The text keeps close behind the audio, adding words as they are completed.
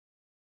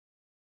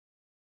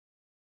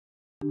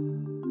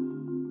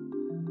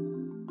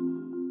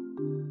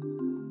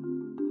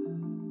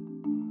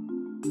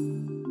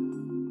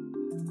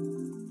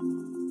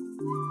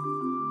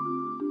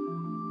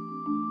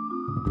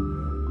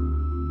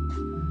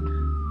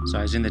So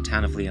I was in the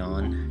town of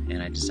Leon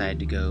and I decided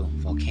to go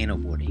volcano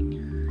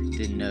boarding.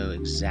 Didn't know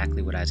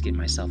exactly what I was getting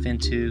myself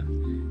into,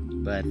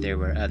 but there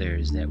were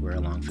others that were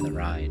along for the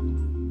ride.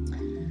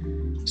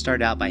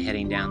 Started out by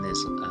heading down this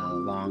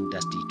long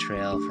dusty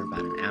trail for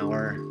about an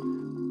hour,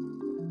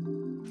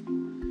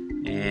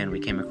 and we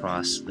came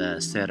across the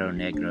Cerro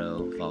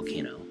Negro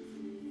volcano.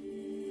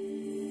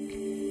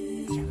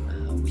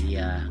 We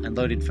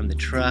unloaded from the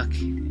truck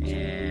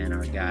and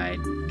our guide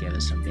gave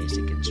us some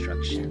basic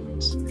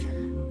instructions.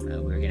 We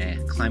were going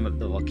to climb up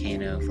the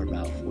volcano for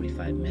about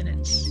 45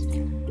 minutes.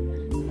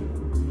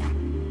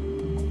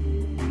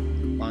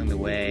 Along the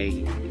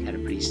way, we had a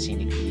pretty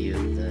scenic view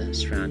of the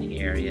surrounding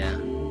area.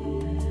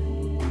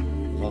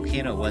 The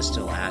volcano was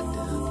still active,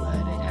 but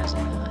it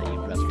hasn't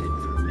erupted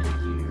for many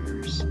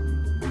years.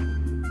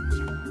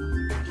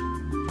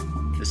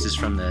 This is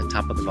from the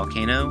top of the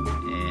volcano,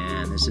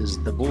 and this is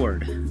the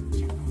board.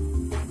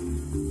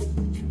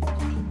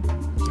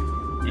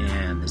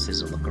 And this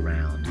is a look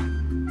around.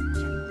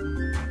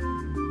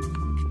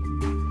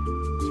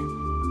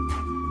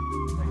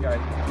 Guys,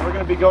 we're going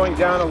to be going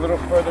down a little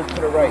further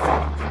to the right.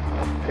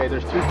 Okay,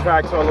 there's two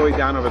tracks all the way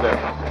down over there.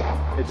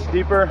 It's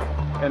steeper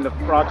and the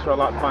rocks are a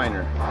lot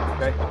finer.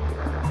 Okay,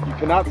 you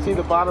cannot see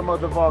the bottom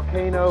of the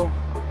volcano.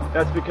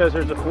 That's because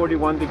there's a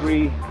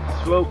 41-degree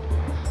slope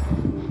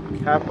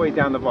halfway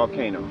down the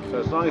volcano. So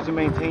as long as you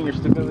maintain your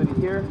stability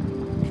here,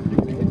 you're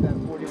going to hit that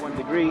 41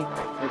 degree.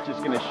 It's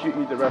just going to shoot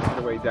you the rest of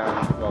the way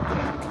down the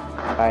volcano.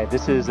 All right,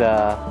 this is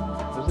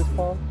what's this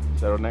called?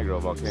 Cerro Negro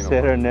volcano.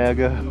 Cerro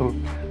Negro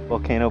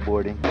volcano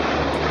boarding.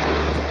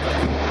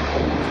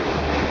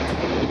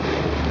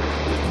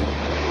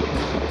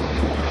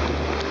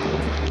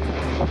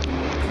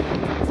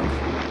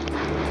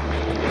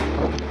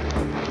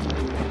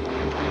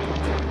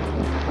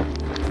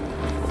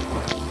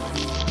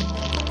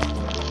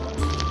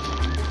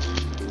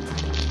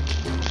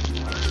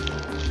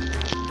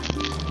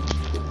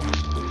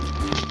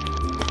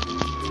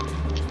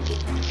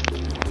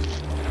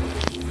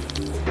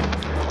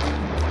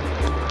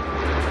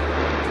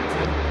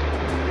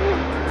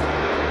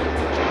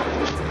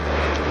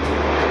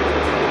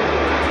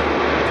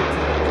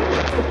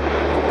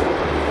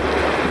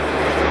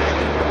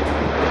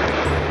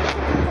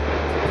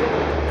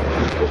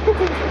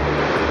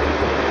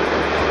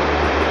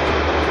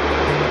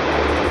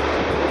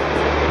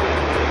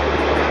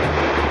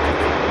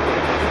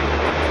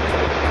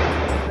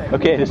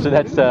 Okay, so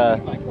that's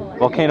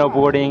volcano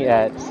boarding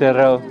at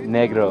Cerro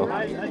Negro.